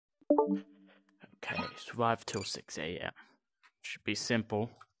Okay, survive till 6 a.m. Should be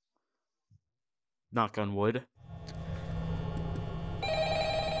simple. Knock on wood.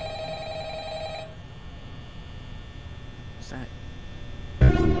 What's that?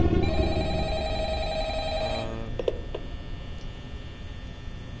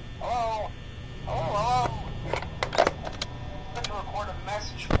 Hello? Hello? I'm going to record a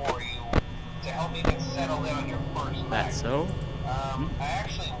message for you to help you get settled in on your first night. That's so? I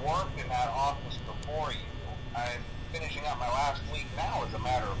actually worked in that office before you. I'm finishing up my last week now, as a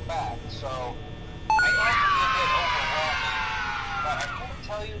matter of fact, so I know it can be a bit overwhelming, but I'm here to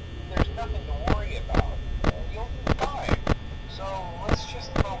tell you there's nothing to worry about. You'll be fine. So let's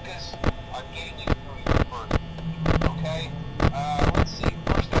just focus on getting you through your first week, okay? Let's see.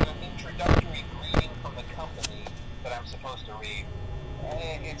 First, there's an introductory greeting from the company that I'm supposed to read.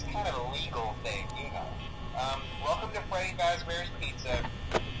 It's kind of a legal thing, you know. Welcome to Freddy Fazbear's Pizza,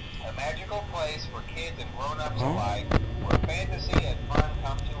 a magical place for kids and grown-ups alike, where fantasy and fun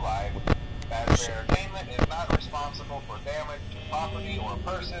come to life. Fazbear Entertainment is not responsible for damage to property or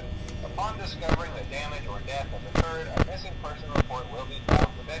person. Upon discovering that damage or death has occurred, a missing person report will be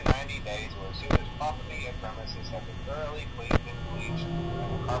filed within 90 days or as soon as property and premises have been thoroughly cleaned and bleached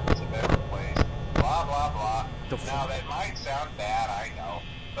and the carpets have been replaced. Blah, blah, blah. Now, that might sound bad, I know,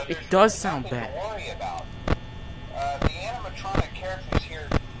 but it does sound bad. To worry about. The animatronic characters here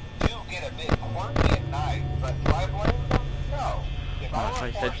do get a bit quirky at night, but do I blame them? No. If I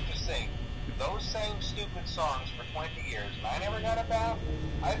were forced to sing those same stupid songs for 20 years and I never got a bath,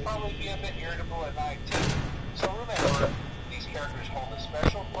 I'd probably be a bit irritable at night too. So remember, these characters hold a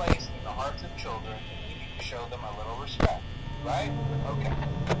special place in the hearts of children and we need to show them a little respect, right? Okay.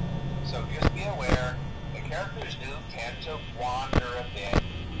 So just be aware, the characters do tend to wander a bit.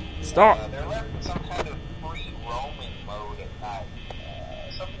 Stop! They're left in some kind of free roaming mode at night.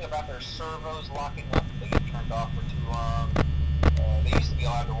 Something about their servos locking up if they get turned off for too long. They used to be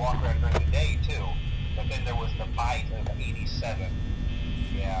allowed to walk around during the day too, but then there was the bite of 87.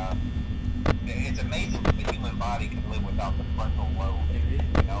 Yeah. It's amazing that the human body can live without the frontal lobe,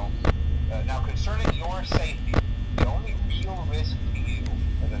 you know? Now concerning your safety, the only real risk to you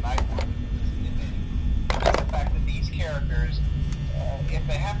as a night watchman is the fact that these characters, if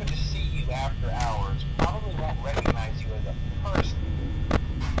they happen to see you after hours, probably won't recognize you as a person.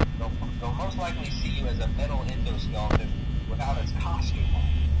 They'll most likely see you as a metal endoskeleton without its costume on.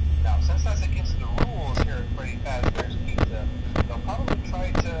 Now, since that's against the rules here at Freddy Fazbear's Pizza, they'll probably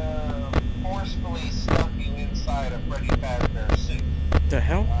try to forcefully stuff you inside a Freddy Fazbear suit. The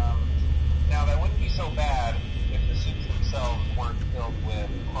hell? Now, that wouldn't be so bad if the suits themselves weren't filled with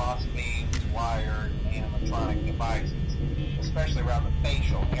cross-beams, wired, animatronic devices, especially around the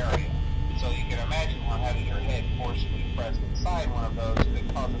facial area. So you can imagine how having your head forcefully pressed inside one of those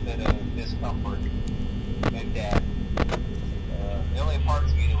could cause a bit of discomfort and death. The only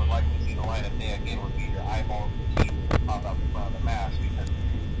parts of you that would likely see the light of day again would be your eyeballs and teeth that pop out the front of the mask. Because,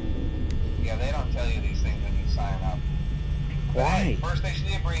 yeah, they don't tell you these things when you sign up. But hey, first station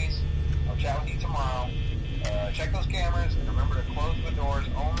of the breeze. I'll chat with you tomorrow. Check those cameras and remember to close the doors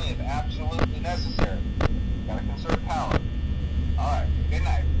only if absolutely necessary. Gotta conserve power. Alright, good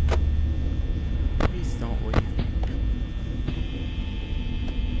night. Please don't leave.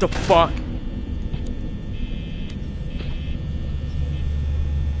 The fuck?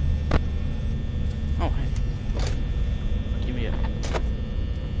 Oh, hey. Give me a...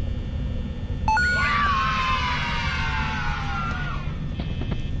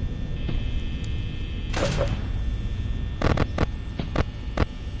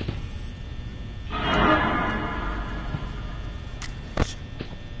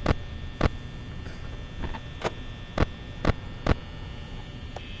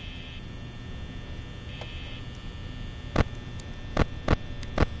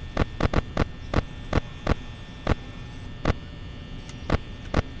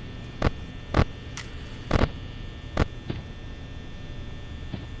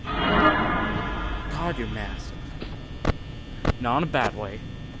 God, you're massive. Not in a bad way.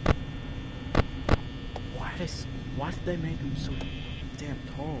 Why did they make them so damn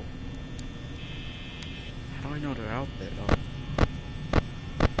tall? How do I know they're out there though?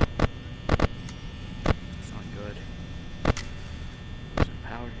 It's not good. There's some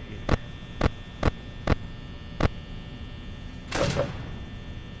powder here.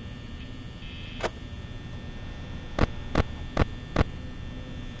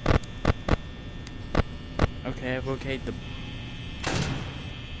 Okay, I've located the...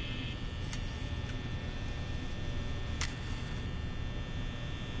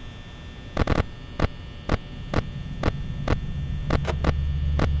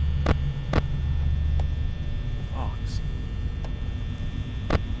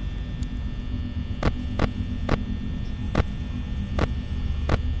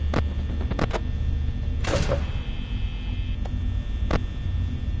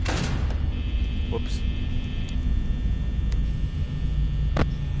 Whoops.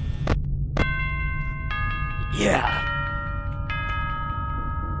 Yeah.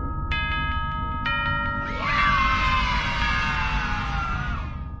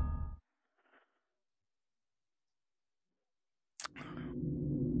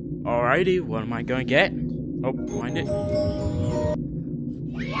 Alrighty, what am I gonna get? Oh, find it.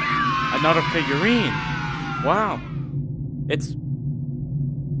 Another figurine. Wow. It's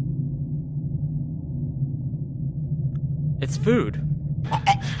food.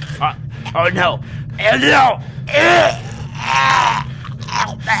 Oh no. Oh no.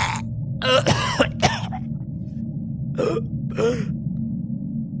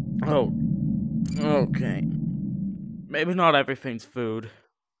 Oh. Okay. Maybe not everything's food.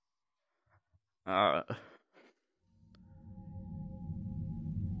 Oh.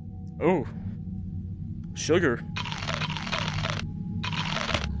 Sugar.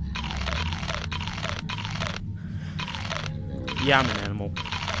 Yeah, I'm an animal.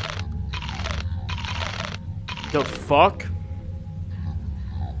 The fuck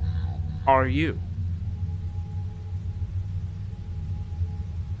are you?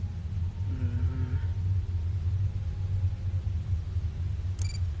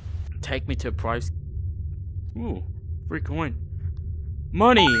 Take me to a price. Ooh, free coin.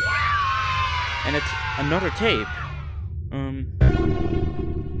 Money! And it's another tape.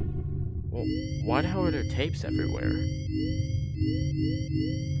 Well, why the hell are there tapes everywhere?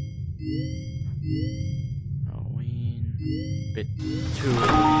 Halloween. Bit too early for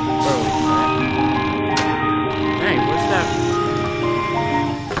that. Hey, what's that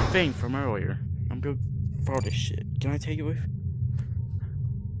thing from earlier? I'm gonna throw this shit. Can I take it with?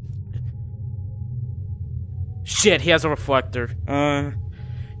 Shit, he has a reflector. You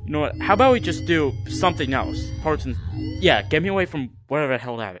know what? How about we just do something else? Yeah, get me away from whatever the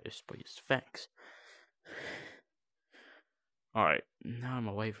hell that is, please. Thanks. Alright, now I'm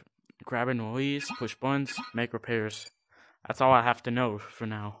away from grab and release, push buttons, make repairs. That's all I have to know for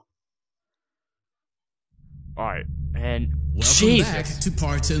now. Alright, and welcome back to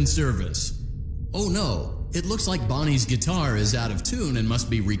Parts and Service. Oh no, it looks like Bonnie's guitar is out of tune and must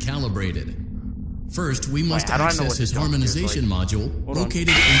be recalibrated. First, we must access his harmonization module located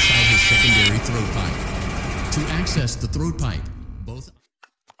inside his secondary throat pipe. To access the throat pipe, both...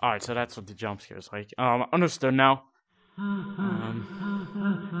 Alright, so that's what the jump scare is like. Understood now.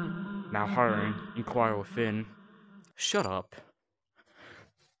 Now hiring, inquire within. Shut up.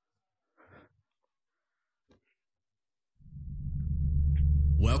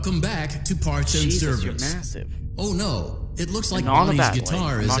 Welcome back to Parts and Service. You're massive. Oh no, it looks like Bonnie's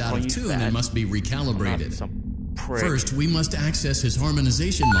guitar is out of tune and must be recalibrated. First, we must access his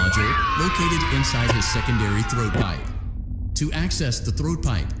harmonization module located inside his secondary throat pipe. To access the throat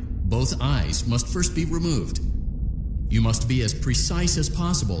pipe, both eyes must first be removed. You must be as precise as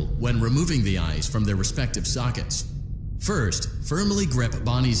possible when removing the eyes from their respective sockets. First, firmly grip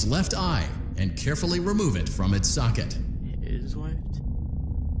Bonnie's left eye and carefully remove it from its socket. His left?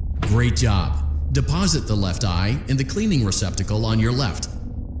 Great job. Deposit the left eye in the cleaning receptacle on your left.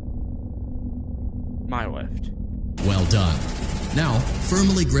 My left. Well done. Now,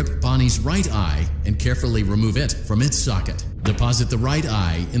 firmly grip Bonnie's right eye and carefully remove it from its socket. Deposit the right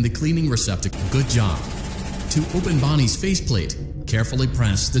eye in the cleaning receptacle. Good job. To open Bonnie's faceplate, carefully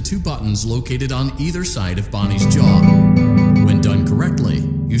press the two buttons located on either side of Bonnie's jaw. When done correctly,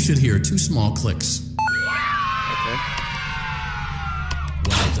 you should hear two small clicks. Okay.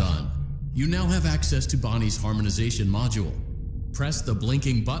 Well done. You now have access to Bonnie's harmonization module. Press the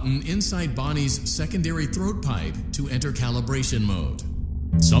blinking button inside Bonnie's secondary throat pipe to enter calibration mode.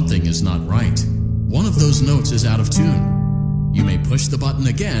 Something is not right. One of those notes is out of tune. You may push the button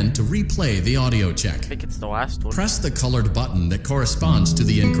again to replay the audio check. I think it's the last one. Press the colored button that corresponds to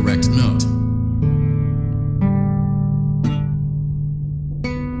the incorrect note.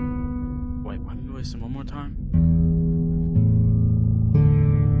 Wait, let me listen one more time.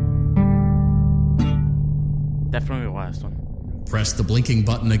 Definitely the last one. Press the blinking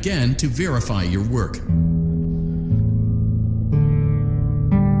button again to verify your work.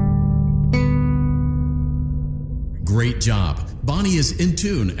 Great job. Bonnie is in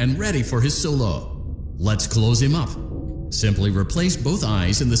tune and ready for his solo. Let's close him up. Simply replace both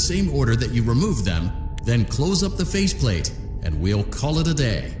eyes in the same order that you removed them, then close up the faceplate, and we'll call it a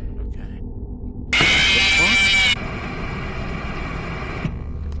day. Okay.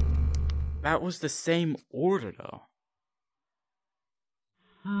 That was the same order, though.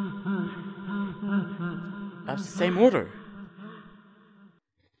 That's the same order.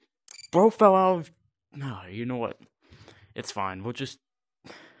 Bro fell out of... No, you know what? It's fine. We'll just...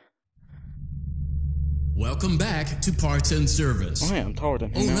 Welcome back to Parts and Service. Oh yeah, I'm taller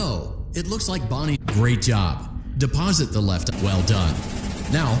than him. Oh now. no, it looks like Bonnie. Great job. Deposit the left. Well done.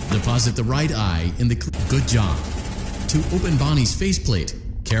 Now, deposit the right eye in the. Good job. To open Bonnie's faceplate,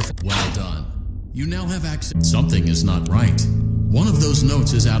 careful. Well done. You now have access. Something is not right. One of those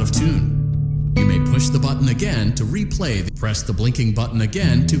notes is out of tune. You may push the button again to replay. Press the blinking button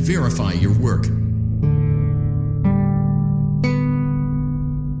again to verify your work.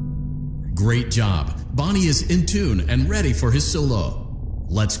 Great job. Bonnie is in tune and ready for his solo.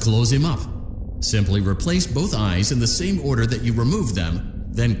 Let's close him up. Simply replace both eyes in the same order that you removed them,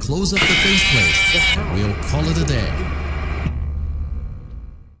 then close up the faceplate. We'll call it a day.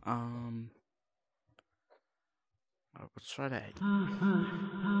 Let's try that.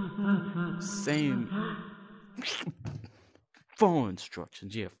 Same phone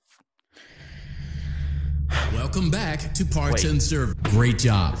instructions, yeah. Welcome back to Parts and Service. Great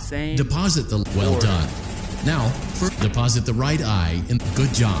job. Deposit the. Well done. Now, first deposit the right eye in.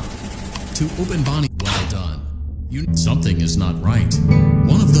 Good job. To open Bonnie. Well done. Something is not right.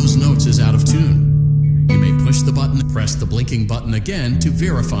 One of those notes is out of tune. You may push the button. Press the blinking button again to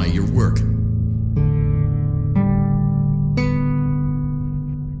verify your work.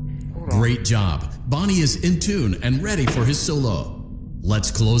 Great job. Bonnie is in tune and ready for his solo.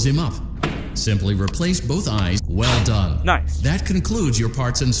 Let's close him up. Simply replace both eyes. Well done. Nice. That concludes your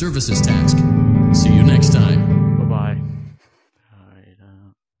Parts and Services task. See you next time. Bye-bye. Alright,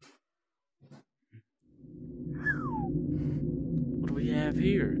 what do we have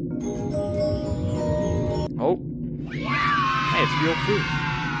here? Oh. Hey, it's real food.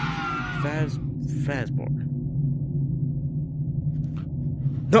 Fazbar.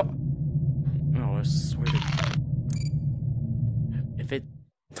 No! No, I swear to God. If it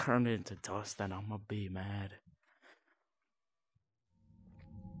turned into dust, then I'm gonna be mad.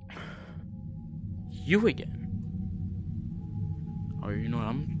 You again. Oh, you know what?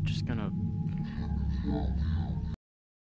 I'm just gonna